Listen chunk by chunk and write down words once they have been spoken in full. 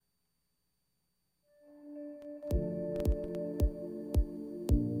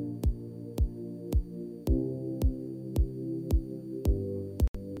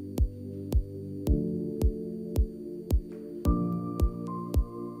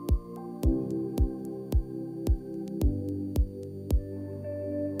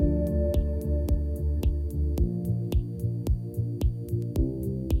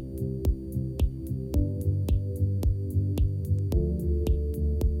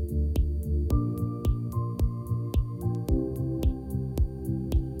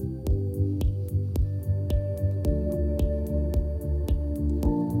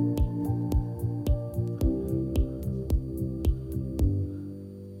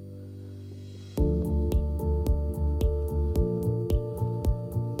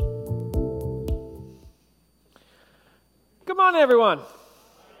morning, everyone.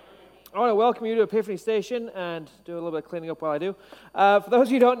 I want to welcome you to Epiphany Station and do a little bit of cleaning up while I do. For those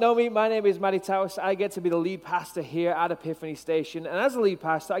of you who don't know me, my name is Matty Taus. I get to be the lead pastor here at Epiphany Station. And as a lead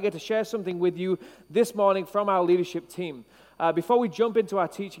pastor, I get to share something with you this morning from our leadership team. Before we jump into our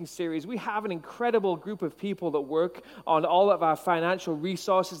teaching series, we have an incredible group of people that work on all of our financial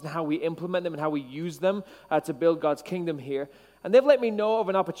resources and how we implement them and how we use them to build God's kingdom here. And they've let me know of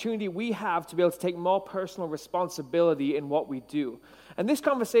an opportunity we have to be able to take more personal responsibility in what we do. And this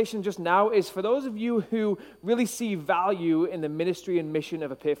conversation just now is for those of you who really see value in the ministry and mission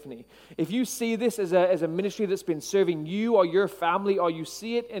of Epiphany. If you see this as a ministry that's been serving you or your family, or you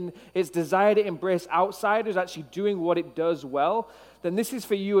see it in its desire to embrace outsiders actually doing what it does well, then this is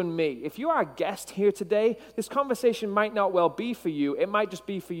for you and me. If you are a guest here today, this conversation might not well be for you. It might just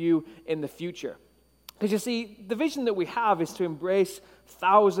be for you in the future. Because you see, the vision that we have is to embrace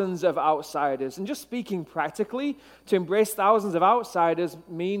thousands of outsiders. And just speaking practically, to embrace thousands of outsiders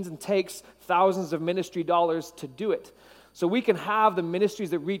means and takes thousands of ministry dollars to do it. So we can have the ministries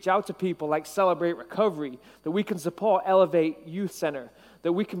that reach out to people like Celebrate Recovery, that we can support Elevate Youth Center,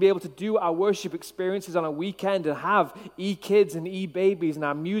 that we can be able to do our worship experiences on a weekend and have e-kids and e-babies and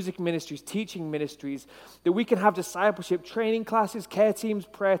our music ministries, teaching ministries, that we can have discipleship training classes, care teams,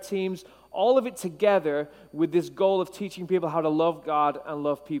 prayer teams, all of it together with this goal of teaching people how to love God and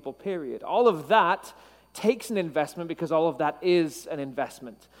love people, period. All of that takes an investment because all of that is an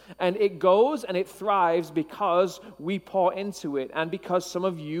investment. And it goes and it thrives because we pour into it and because some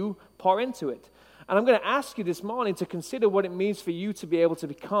of you pour into it. And I'm going to ask you this morning to consider what it means for you to be able to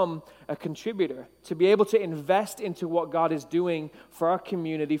become a contributor, to be able to invest into what God is doing for our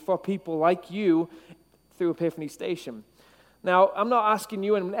community, for people like you through Epiphany Station. Now, I'm not asking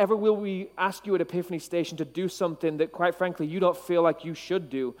you, and never will we ask you at Epiphany Station to do something that, quite frankly, you don't feel like you should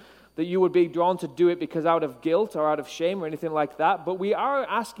do, that you would be drawn to do it because out of guilt or out of shame or anything like that. But we are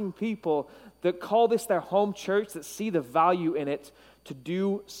asking people that call this their home church, that see the value in it, to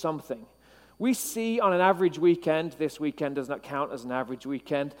do something. We see on an average weekend, this weekend does not count as an average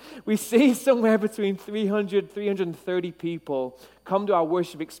weekend, we see somewhere between 300, 330 people come to our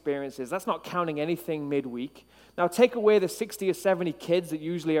worship experiences. That's not counting anything midweek. Now take away the 60 or 70 kids that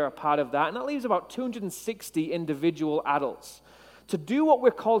usually are a part of that, and that leaves about 260 individual adults. To do what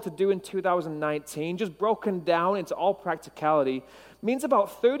we're called to do in 2019, just broken down into all practicality, means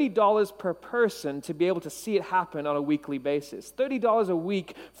about $30 per person to be able to see it happen on a weekly basis. $30 a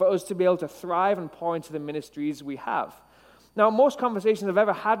week for us to be able to thrive and pour into the ministries we have. Now, most conversations I've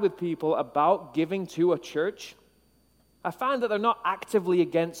ever had with people about giving to a church, I find that they're not actively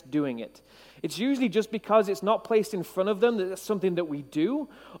against doing it. It's usually just because it's not placed in front of them that it's something that we do,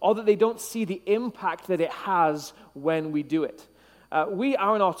 or that they don't see the impact that it has when we do it. We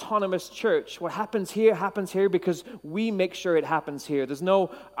are an autonomous church. What happens here because we make sure it happens here. There's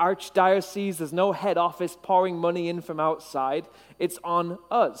no archdiocese, there's no head office pouring money in from outside. It's on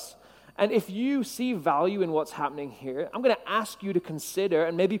us. And if you see value in what's happening here, I'm going to ask you to consider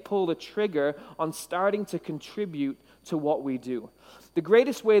and maybe pull the trigger on starting to contribute to what we do. The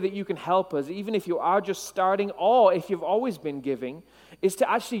greatest way that you can help us, even if you are just starting or if you've always been giving, is to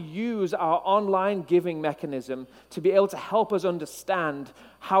actually use our online giving mechanism to be able to help us understand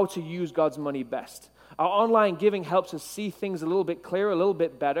how to use God's money best. Our online giving helps us see things a little bit clearer, a little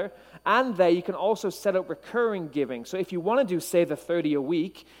bit better, and there you can also set up recurring giving. So if you want to do, say, the 30 a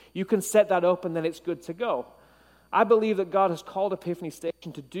week, you can set that up and then it's good to go. I believe that God has called Epiphany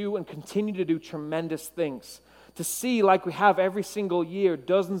Station to do and continue to do tremendous things. To see, like we have every single year,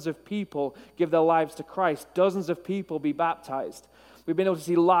 dozens of people give their lives to Christ, dozens of people be baptized. We've been able to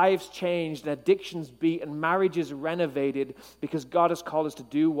see lives changed and addictions beat and marriages renovated because God has called us to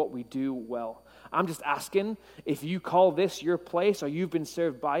do what we do well. I'm just asking if you call this your place or you've been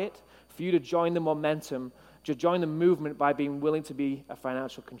served by it, for you to join the momentum, to join the movement by being willing to be a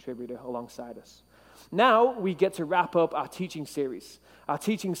financial contributor alongside us. Now we get to wrap up our teaching series. Our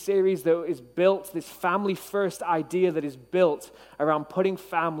teaching series that is built, this family-first idea that is built around putting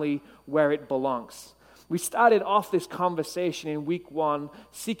family where it belongs. We started off this conversation in week 1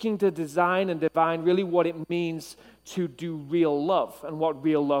 seeking to design and define really what it means to do real love and what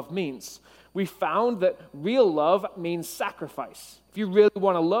real love means. We found that real love means sacrifice. If you really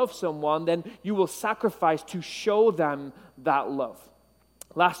want to love someone, then you will sacrifice to show them that love.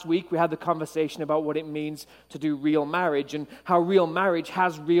 Last week, we had the conversation about what it means to do real marriage and how real marriage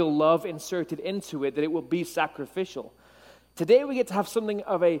has real love inserted into it, that it will be sacrificial. Today, we get to have something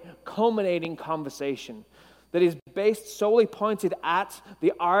of a culminating conversation that is based solely pointed at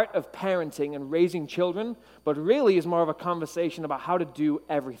the art of parenting and raising children, but really is more of a conversation about how to do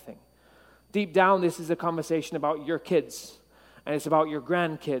everything. Deep down, this is a conversation about your kids. and it's about your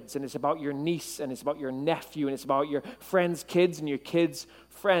grandkids, and it's about your niece, and it's about your nephew, and it's about your friends' kids and your kids'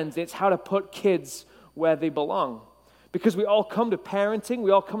 friends. It's how to put kids where they belong. Because we all come to parenting,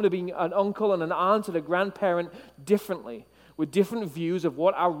 we all come to being an uncle and an aunt and a grandparent differently, with different views of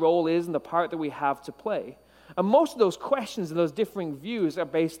what our role is and the part that we have to play. And most of those questions and those differing views are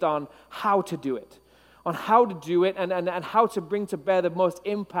based on how to do it, and how to bring to bear the most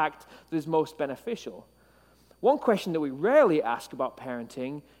impact that is most beneficial. One question that we rarely ask about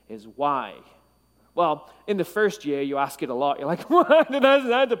parenting is why. Well, in the first year, you ask it a lot. You're like, why did I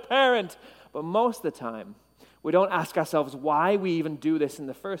decide to parent? But most of the time, we don't ask ourselves why we even do this in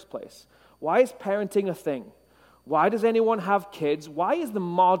the first place. Why is parenting a thing? Why does anyone have kids? Why is the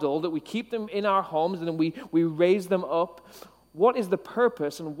model that we keep them in our homes and then we raise them up? What is the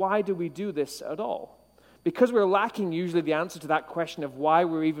purpose, and why do we do this at all? Because we're lacking usually the answer to that question of why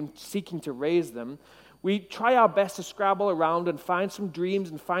we're even seeking to raise them, we try our best to scrabble around and find some dreams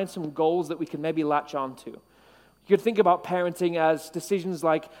and find some goals that we can maybe latch onto. You could think about parenting as decisions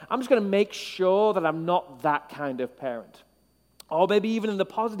like, I'm just going to make sure that I'm not that kind of parent. Or maybe even in the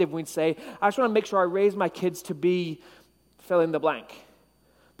positive, we'd say, I just want to make sure I raise my kids to be fill in the blank.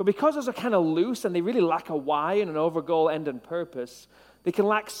 But because those are kind of loose and they really lack a why and an overgoal end and purpose, they can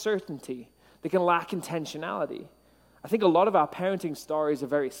lack certainty. They can lack intentionality. I think a lot of our parenting stories are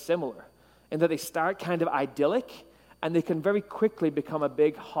very similar in that they start kind of idyllic and they can very quickly become a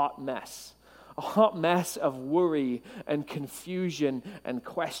big hot mess. A hot mess of worry and confusion and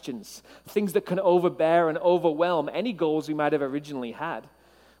questions. Things that can overbear and overwhelm any goals we might have originally had.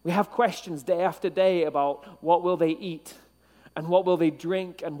 We have questions day after day about what will they eat, and what will they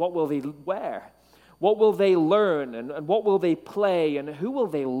drink, and what will they wear? What will they learn, and what will they play, and who will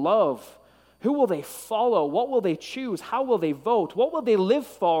they love? Who will they follow? What will they choose? How will they vote? What will they live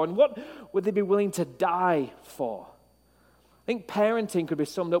for? And what would they be willing to die for? I think parenting could be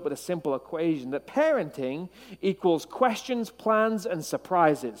summed up with a simple equation, that parenting equals questions, plans, and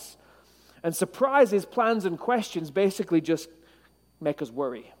surprises. And surprises, plans, and questions basically just make us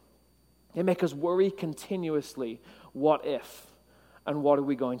worry. They make us worry continuously. What if? And what are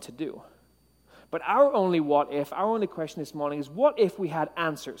we going to do? But our only what if, our only question this morning is, what if we had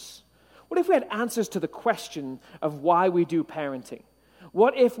answers? What if we had answers to the question of why we do parenting?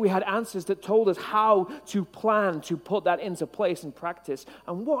 What if we had answers that told us how to plan to put that into place and practice?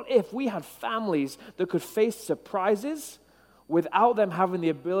 And what if we had families that could face surprises without them having the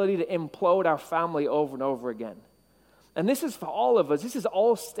ability to implode our family over and over again? And this is for all of us. This is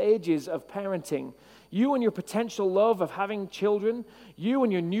all stages of parenting. You and your potential love of having children, you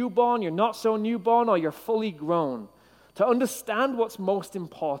and your newborn, your not so newborn, or you're fully grown. To understand what's most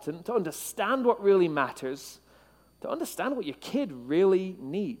important, to understand what really matters, to understand what your kid really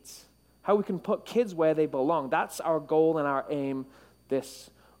needs, how we can put kids where they belong. That's our goal and our aim this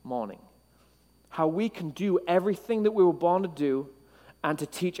morning. How we can do everything that we were born to do and to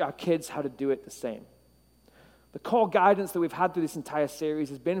teach our kids how to do it the same. The core guidance that we've had through this entire series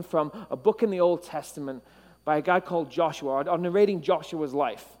has been from a book in the Old Testament by a guy called Joshua, or narrating Joshua's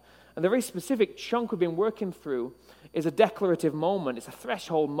life. And the very specific chunk we've been working through is a declarative moment. It's a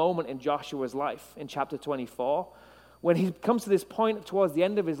threshold moment in Joshua's life in chapter 24. When he comes to this point towards the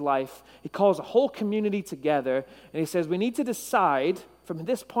end of his life, he calls a whole community together and he says, we need to decide from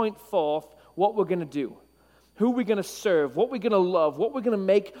this point forth what we're going to do, who we're going to serve, what we're going to love, what we're going to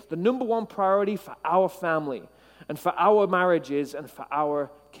make the number one priority for our family and for our marriages and for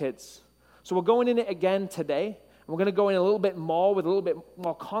our kids. So we're going in it again today. And we're going to go in a little bit more with a little bit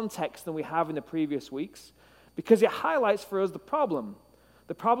more context than we have in the previous weeks, because it highlights for us the problem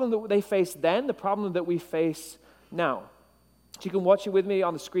that they faced then, the problem that we face now. So you can watch it with me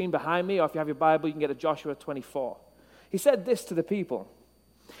on the screen behind me, or if you have your Bible, you can get to Joshua 24. He said this to the people.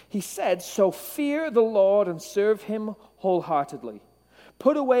 He said, so fear the Lord and serve him wholeheartedly.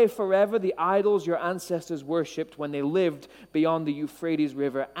 Put away forever the idols your ancestors worshipped when they lived beyond the Euphrates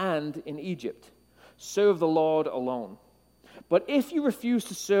River and in Egypt. Serve the Lord alone. But if you refuse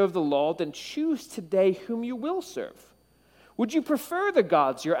to serve the Lord, then choose today whom you will serve. Would you prefer the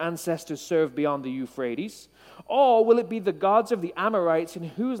gods your ancestors served beyond the Euphrates? Or will it be the gods of the Amorites in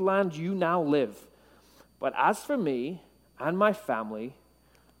whose land you now live? But as for me and my family,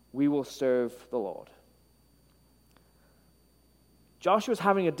 we will serve the Lord. Joshua's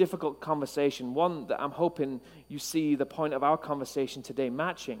having a difficult conversation, one that I'm hoping you see the point of our conversation today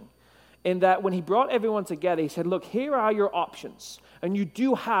matching. In that when he brought everyone together, he said, look, here are your options. And you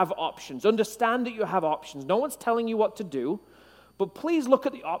do have options. Understand that you have options. No one's telling you what to do. But please look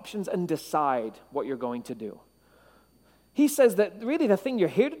at the options and decide what you're going to do. He says that really the thing you're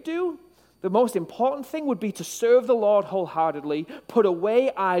here to do, The most important thing would be to serve the Lord wholeheartedly, put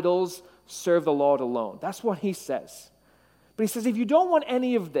away idols, serve the Lord alone. That's what he says. But he says, if you don't want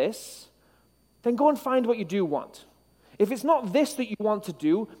any of this, then go and find what you do want. If it's not this that you want to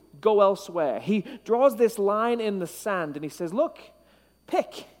do, go elsewhere. He draws this line in the sand and he says, look,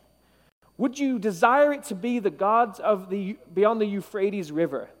 pick. Would you desire it to be the gods of beyond the Euphrates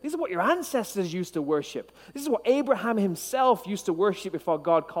River? These are what your ancestors used to worship. This is what Abraham himself used to worship before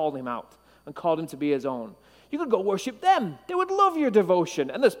God called him out and called him to be his own. You could go worship them. They would love your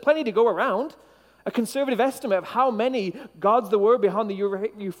devotion. And there's plenty to go around. A conservative estimate of how many gods there were beyond the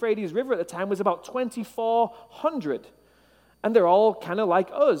Euphrates River at the time was about 2,400. And they're all kind of like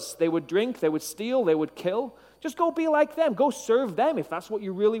us. They would drink, they would steal, they would kill. Just go be like them. Go serve them if that's what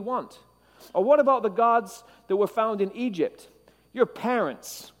you really want. Or what about the gods that were found in Egypt? Your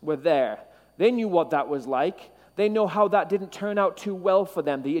parents were there. They knew what that was like. They know how that didn't turn out too well for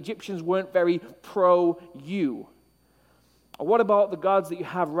them. The Egyptians weren't very pro-you. Or what about the gods that you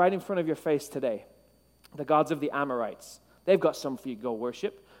have right in front of your face today? The gods of the Amorites. They've got some for you to go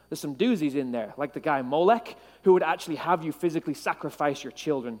worship. There's some doozies in there, like the guy Molech, who would actually have you physically sacrifice your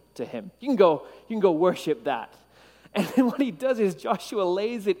children to him. You can go worship that. And then what he does is Joshua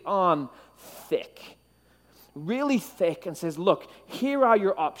lays it on thick, really thick, and says, look, here are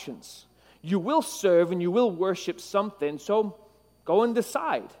your options. You will serve and you will worship something, so go and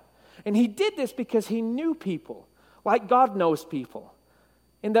decide. And he did this because he knew people, like God knows people,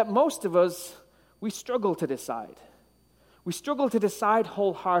 in that most of us, we struggle to decide. We struggle to decide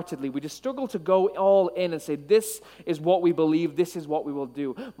wholeheartedly. We just struggle to go all in and say, this is what we believe, this is what we will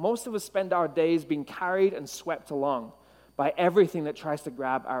do. Most of us spend our days being carried and swept along by everything that tries to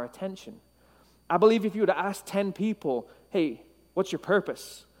grab our attention. I believe if you were to ask 10 people, hey, what's your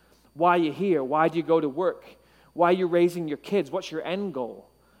purpose? Why are you here? Why do you go to work? Why are you raising your kids? What's your end goal?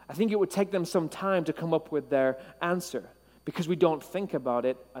 I think it would take them some time to come up with their answer because we don't think about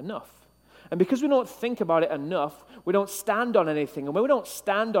it enough. And because we don't think about it enough, we don't stand on anything. And when we don't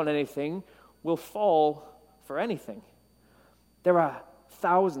stand on anything, we'll fall for anything. There are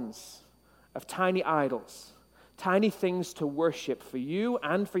thousands of tiny idols, tiny things to worship for you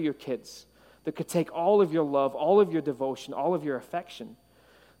and for your kids that could take all of your love, all of your devotion, all of your affection.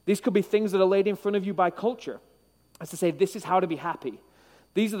 These could be things that are laid in front of you by culture, as to say, this is how to be happy.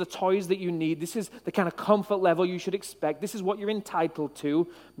 These are the toys that you need. This is the kind of comfort level you should expect. This is what you're entitled to.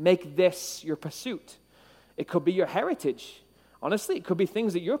 Make this your pursuit. It could be your heritage. Honestly, it could be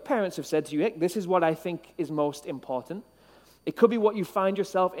things that your parents have said to you, hey, this is what I think is most important. It could be what you find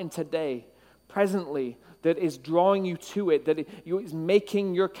yourself in today, presently, that is drawing you to it, that is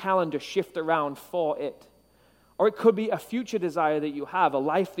making your calendar shift around for it. Or it could be a future desire that you have, a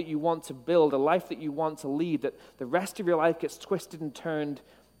life that you want to build, a life that you want to lead, that the rest of your life gets twisted and turned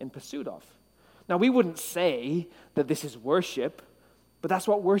in pursuit of. Now, we wouldn't say that this is worship, but that's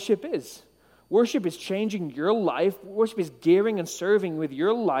what worship is. Worship is changing your life. Worship is gearing and serving with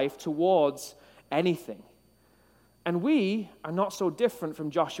your life towards anything. And we are not so different from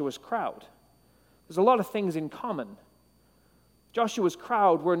Joshua's crowd. There's a lot of things in common. Joshua's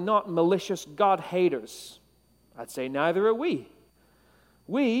crowd were not malicious God haters. I'd say neither are we.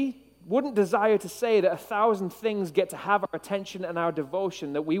 We wouldn't desire to say that 1,000 things get to have our attention and our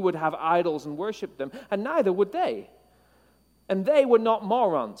devotion, that we would have idols and worship them, and neither would they. And they were not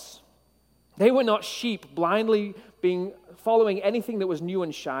morons. They were not sheep blindly following anything that was new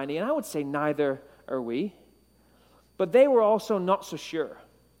and shiny, and I would say neither are we. But they were also not so sure.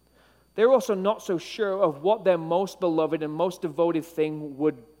 They were also not so sure of what their most beloved and most devoted thing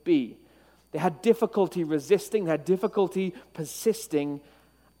would be. They had difficulty resisting, they had difficulty persisting,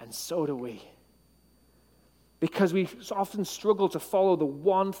 and so do we. Because we often struggle to follow the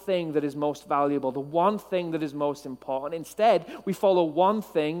one thing that is most valuable, the one thing that is most important. Instead, we follow one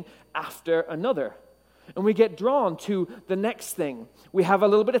thing after another. And we get drawn to the next thing. We have a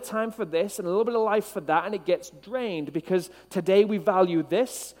little bit of time for this and a little bit of life for that, and it gets drained because today we value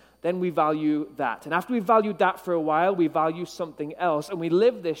this, then we value that. And after we valued that for a while, we value something else, and we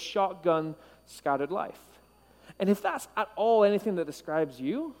live this shotgun, scattered life. And if that's at all anything that describes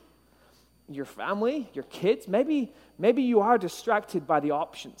you, your family, your kids, maybe you are distracted by the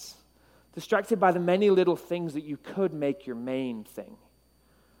options, distracted by the many little things that you could make your main thing.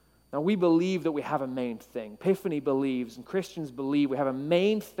 Now, we believe that we have a main thing. Epiphany believes, and Christians believe we have a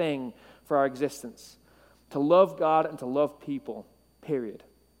main thing for our existence, to love God and to love people, period.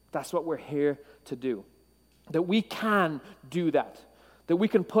 That's what we're here to do. That we can do that. That we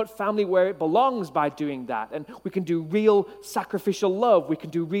can put family where it belongs by doing that. And we can do real sacrificial love. We can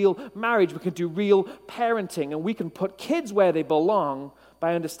do real marriage. We can do real parenting. And we can put kids where they belong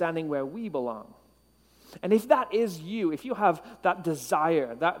by understanding where we belong. And if that is you, if you have that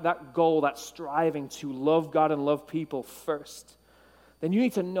desire, that goal, that striving to love God and love people first, then you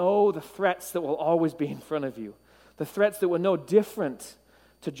need to know the threats that will always be in front of you, the threats that were no different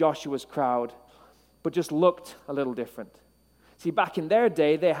to Joshua's crowd, but just looked a little different. See, back in their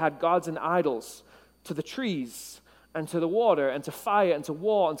day, they had gods and idols to the trees and to the water and to fire and to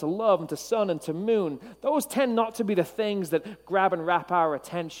war and to love and to sun and to moon. Those tend not to be the things that grab and wrap our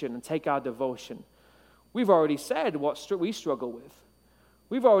attention and take our devotion. We've already said what we struggle with.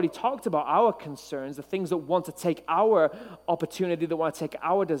 We've already talked about our concerns, the things that want to take our opportunity, that want to take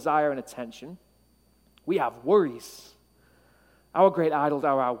our desire and attention. We have worries. Our great idols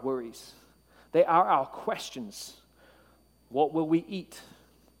are our worries. They are our questions. What will we eat?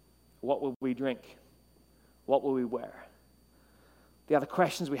 What will we drink? What will we wear? They are the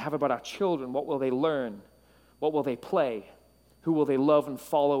questions we have about our children. What will they learn? What will they play? Who will they love and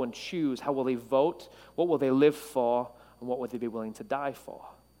follow and choose? How will they vote? What will they live for? And what would they be willing to die for?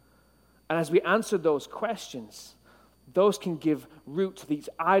 And as we answer those questions, those can give root to these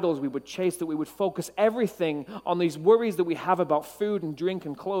idols we would chase, that we would focus everything on these worries that we have about food and drink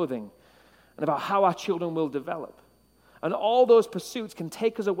and clothing, and about how our children will develop. And all those pursuits can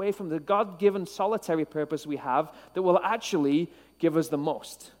take us away from the God-given solitary purpose we have that will actually give us the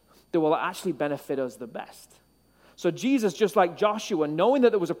most, that will actually benefit us the best. So Jesus, just like Joshua, knowing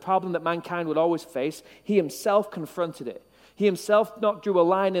that there was a problem that mankind would always face, he himself confronted it. He himself not drew a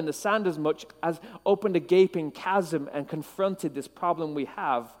line in the sand as much as opened a gaping chasm and confronted this problem we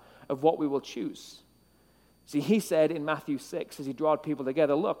have of what we will choose. See, he said in Matthew 6, as he drawed people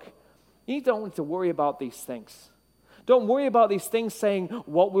together, look, you don't need to worry about these things. Don't worry about these things saying,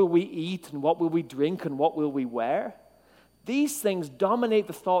 what will we eat and what will we drink and what will we wear? These things dominate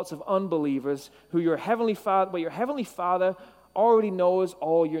the thoughts of unbelievers but your heavenly Father already knows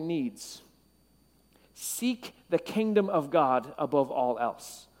all your needs. Seek the kingdom of God above all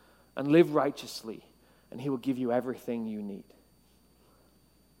else and live righteously, and he will give you everything you need.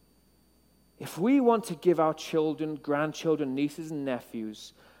 If we want to give our children, grandchildren, nieces, and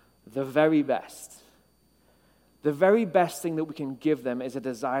nephews the very best thing that we can give them is a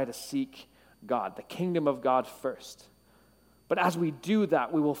desire to seek God, the kingdom of God first. But as we do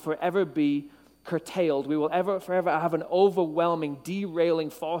that, we will forever be curtailed. We will forever have an overwhelming, derailing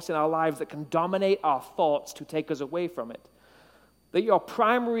force in our lives that can dominate our thoughts to take us away from it. That your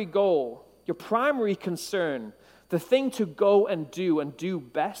primary goal, your primary concern, the thing to go and do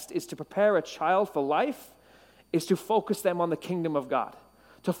best is to prepare a child for life, is to focus them on the kingdom of God.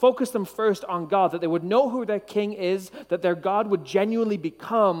 To focus them first on God, that they would know who their king is, that their God would genuinely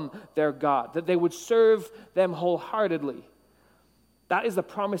become their God, that they would serve them wholeheartedly. That is the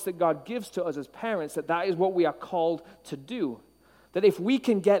promise that God gives to us as parents, that is what we are called to do. That if we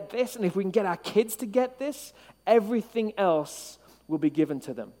can get this, and if we can get our kids to get this, everything else will be given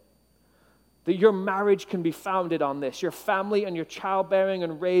to them. That your marriage can be founded on this. Your family and your childbearing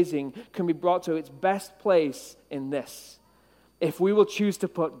and raising can be brought to its best place in this. If we will choose to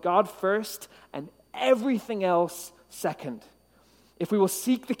put God first and everything else second. If we will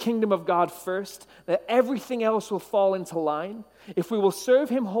seek the kingdom of God first, then everything else will fall into line. If we will serve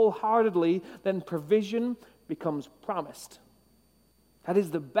him wholeheartedly, then provision becomes promised. That is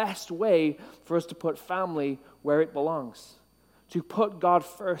the best way for us to put family where it belongs. To put God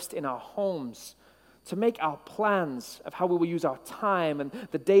first in our homes. To make our plans of how we will use our time and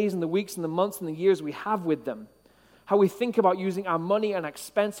the days and the weeks and the months and the years we have with them. How we think about using our money and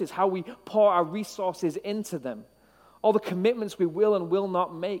expenses. How we pour our resources into them. All the commitments we will and will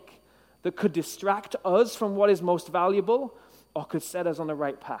not make that could distract us from what is most valuable or could set us on the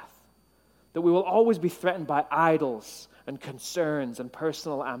right path. That we will always be threatened by idols and concerns and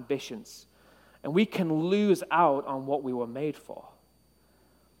personal ambitions. And we can lose out on what we were made for.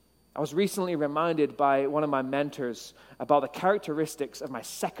 I was recently reminded by one of my mentors about the characteristics of my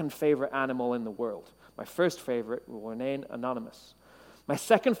second favorite animal in the world. My first favorite will remain anonymous. My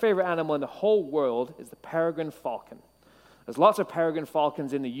second favorite animal in the whole world is the peregrine falcon. There's lots of peregrine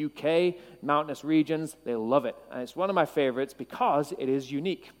falcons in the UK, mountainous regions. They love it. And it's one of my favorites because it is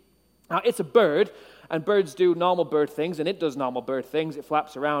unique. Now, it's a bird, and birds do normal bird things, and it does normal bird things. It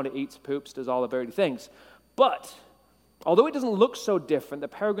flaps around, it eats, poops, does all the birdie things. But, although it doesn't look so different, the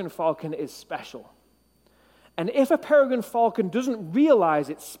peregrine falcon is special. And if a peregrine falcon doesn't realize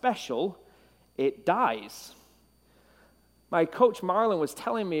it's special, it dies. My coach Marlon was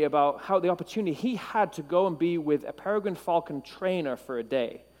telling me about how the opportunity he had to go and be with a peregrine falcon trainer for a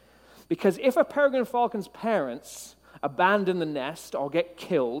day. Because if a peregrine falcon's parents abandon the nest or get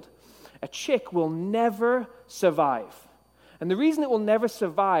killed, a chick will never survive. And the reason it will never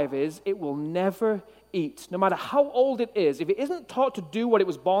survive is it will never eat. No matter how old it is, if it isn't taught to do what it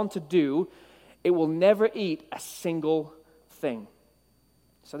was born to do, it will never eat a single thing.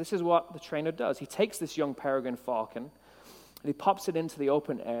 So this is what the trainer does. He takes this young peregrine falcon and he pops it into the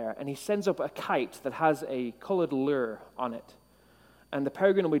open air and he sends up a kite that has a colored lure on it. And the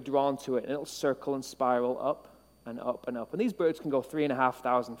peregrine will be drawn to it and it'll circle and spiral up and up and up. And these birds can go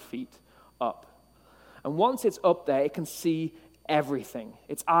 3,500 feet up. And once it's up there, it can see everything.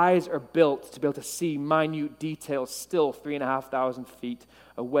 Its eyes are built to be able to see minute details still 3,500 feet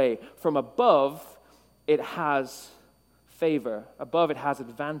away. From above, it has favor. Above, it has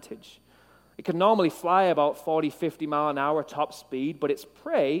advantage. It can normally fly about 40, 50 mile an hour top speed, but its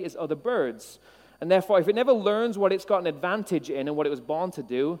prey is other birds. And therefore, if it never learns what it's got an advantage in and what it was born to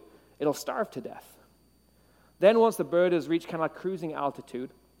do, it'll starve to death. Then once the bird has reached kind of like cruising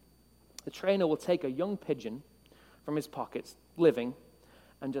altitude, the trainer will take a young pigeon from his pockets, living,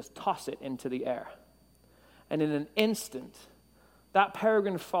 and just toss it into the air. And in an instant, that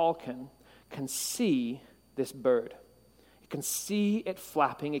peregrine falcon can see this bird. It can see it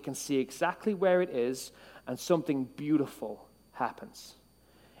flapping, it can see exactly where it is, and something beautiful happens.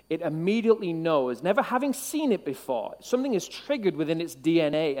 It immediately knows, never having seen it before, something is triggered within its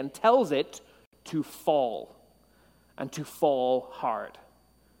DNA and tells it to fall, and to fall hard.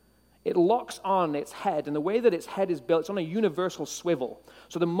 It locks on its head, and the way that its head is built, it's on a universal swivel.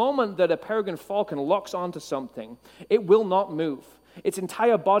 So the moment that a peregrine falcon locks onto something, it will not move. Its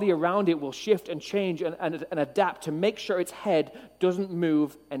entire body around it will shift and change and adapt to make sure its head doesn't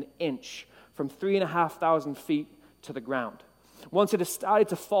move an inch from 3,500 feet to the ground. Once it has started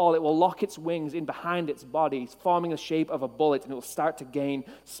to fall, it will lock its wings in behind its body, forming the shape of a bullet, and it will start to gain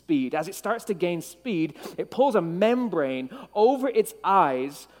speed. As it starts to gain speed, it pulls a membrane over its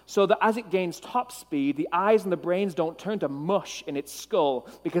eyes so that as it gains top speed, the eyes and the brains don't turn to mush in its skull,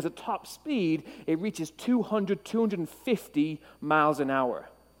 because at top speed, it reaches 200, 250 miles an hour.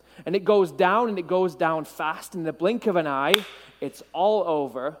 And it goes down, and it goes down fast. In the blink of an eye, it's all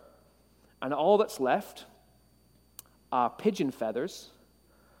over, and all that's left are pigeon feathers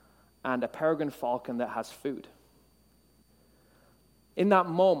and a peregrine falcon that has food. In that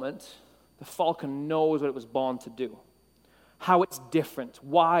moment, the falcon knows what it was born to do, how it's different,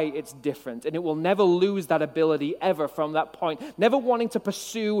 why it's different, and it will never lose that ability ever from that point, never wanting to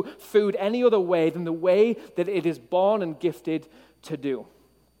pursue food any other way than the way that it is born and gifted to do.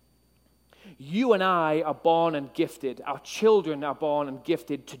 You and I are born and gifted. Our children are born and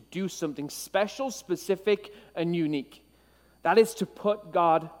gifted to do something special, specific, and unique. That is to put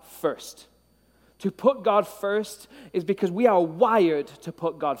God first. To put God first is because we are wired to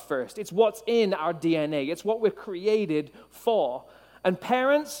put God first. It's what's in our DNA. It's what we're created for. And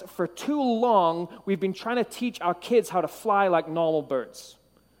parents, for too long, we've been trying to teach our kids how to fly like normal birds.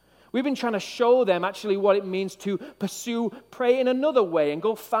 We've been trying to show them actually what it means to pursue prey in another way and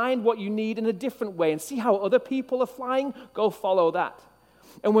go find what you need in a different way and see how other people are flying, go follow that.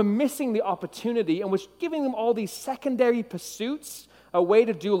 And we're missing the opportunity, and we're giving them all these secondary pursuits, a way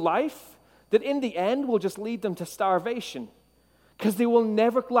to do life that in the end will just lead them to starvation, because they will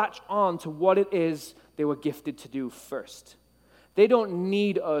never latch on to what it is they were gifted to do first. They don't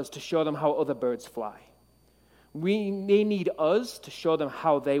need us to show them how other birds fly. They need us to show them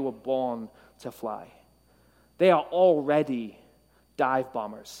how they were born to fly. They are already dive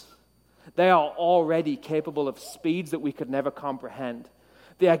bombers. They are already capable of speeds that we could never comprehend.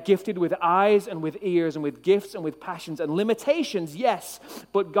 They are gifted with eyes and with ears and with gifts and with passions and limitations, yes,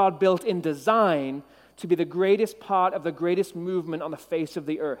 but God built in design to be the greatest part of the greatest movement on the face of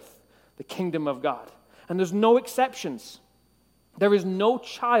the earth, the kingdom of God. And there's no exceptions. There is no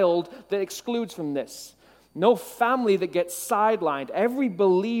child that excludes from this. No family that gets sidelined. Every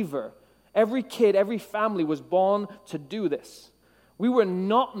believer, every kid, every family was born to do this. We were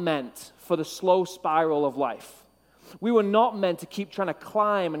not meant for the slow spiral of life. We were not meant to keep trying to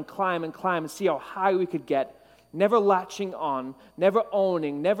climb and climb and climb and see how high we could get, never latching on, never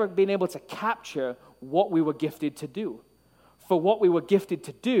owning, never being able to capture what we were gifted to do. For what we were gifted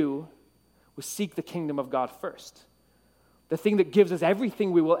to do was seek the kingdom of God first. The thing that gives us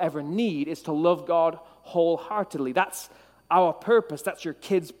everything we will ever need is to love God wholeheartedly. That's our purpose. That's your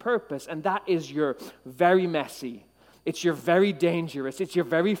kid's purpose. And that is your very messy. It's your very dangerous. It's your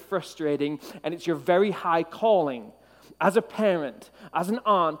very frustrating. And it's your very high calling as a parent, as an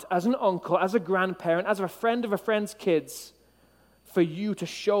aunt, as an uncle, as a grandparent, as a friend of a friend's kids, for you to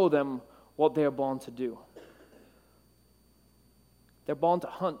show them what they're born to do. They're born to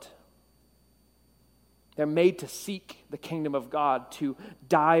hunt. They're made to seek the kingdom of God, to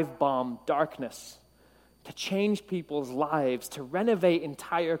dive bomb darkness, to change people's lives, to renovate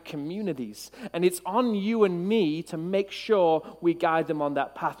entire communities. And it's on you and me to make sure we guide them on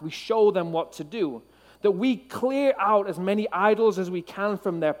that path. We show them what to do. That we clear out as many idols as we can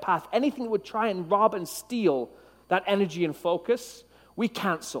from their path. Anything that would try and rob and steal that energy and focus, we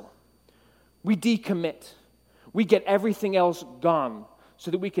cancel. We decommit. We get everything else gone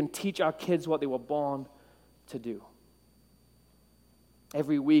so that we can teach our kids what they were born to do.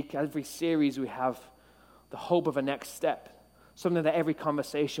 Every week, every series, we have the hope of a next step, something that every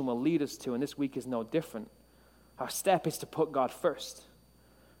conversation will lead us to, and this week is no different. Our step is to put God first.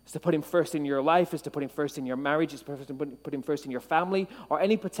 It's to put him first in your life, it's to put him first in your marriage, it's to put him first in your family, or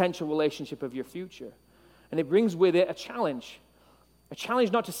any potential relationship of your future. And it brings with it a challenge. A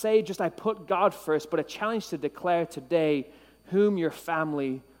challenge not to say just I put God first, but a challenge to declare today whom your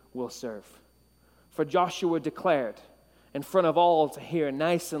family will serve. For Joshua declared in front of all to hear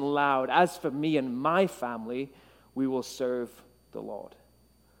nice and loud, as for me and my family, we will serve the Lord.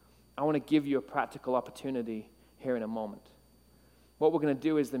 I want to give you a practical opportunity here in a moment. What we're going to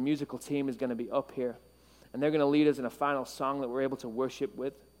do is the musical team is going to be up here, and they're going to lead us in a final song that we're able to worship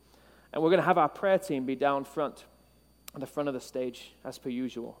with. And we're going to have our prayer team be down front, at the front of the stage, as per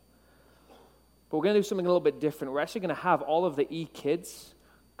usual. But we're going to do something a little bit different. We're actually going to have all of the E-kids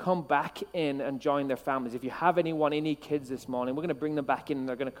come back in and join their families. If you have anyone in E-kids this morning, we're going to bring them back in, and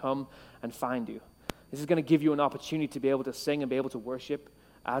they're going to come and find you. This is going to give you an opportunity to be able to sing and be able to worship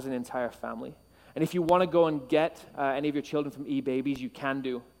as an entire family. And if you want to go and get any of your children from E-Babies, you can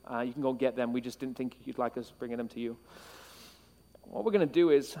do. You can go get them. We just didn't think you'd like us bringing them to you. What we're going to do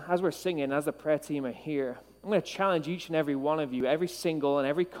is, as we're singing, as the prayer team are here, I'm going to challenge each and every one of you, every single and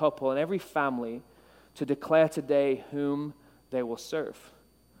every couple and every family, to declare today whom they will serve.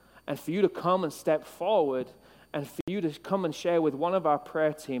 And for you to come and step forward, and for you to come and share with one of our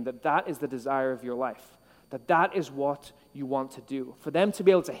prayer team that that is the desire of your life, that that is what you want to do. For them to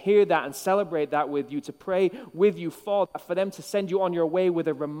be able to hear that and celebrate that with you, to pray with you for that, for them to send you on your way with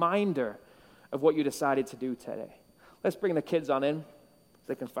a reminder of what you decided to do today. Let's bring the kids on in so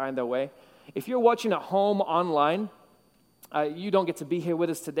they can find their way. If you're watching at home online, you don't get to be here with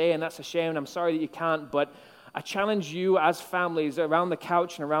us today, and that's a shame, and I'm sorry that you can't, but I challenge you as families around the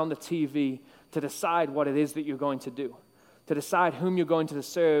couch and around the TV to decide what it is that you're going to do, to decide whom you're going to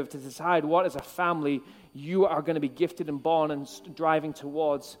serve, to decide what as a family you are going to be gifted and born and driving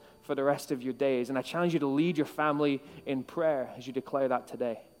towards for the rest of your days. And I challenge you to lead your family in prayer as you declare that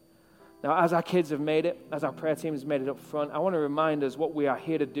today. Now, as our kids have made it, as our prayer team has made it up front, I want to remind us what we are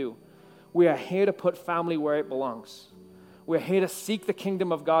here to do. We are here to put family where it belongs. We're here to seek the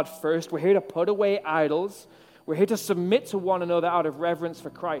kingdom of God first. We're here to put away idols. We're here to submit to one another out of reverence for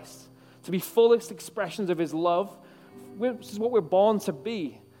Christ, to be fullest expressions of his love. This is what we're born to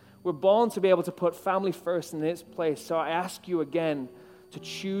be. We're born to be able to put family first in its place. So I ask you again to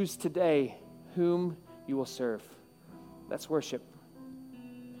choose today whom you will serve. Let's worship.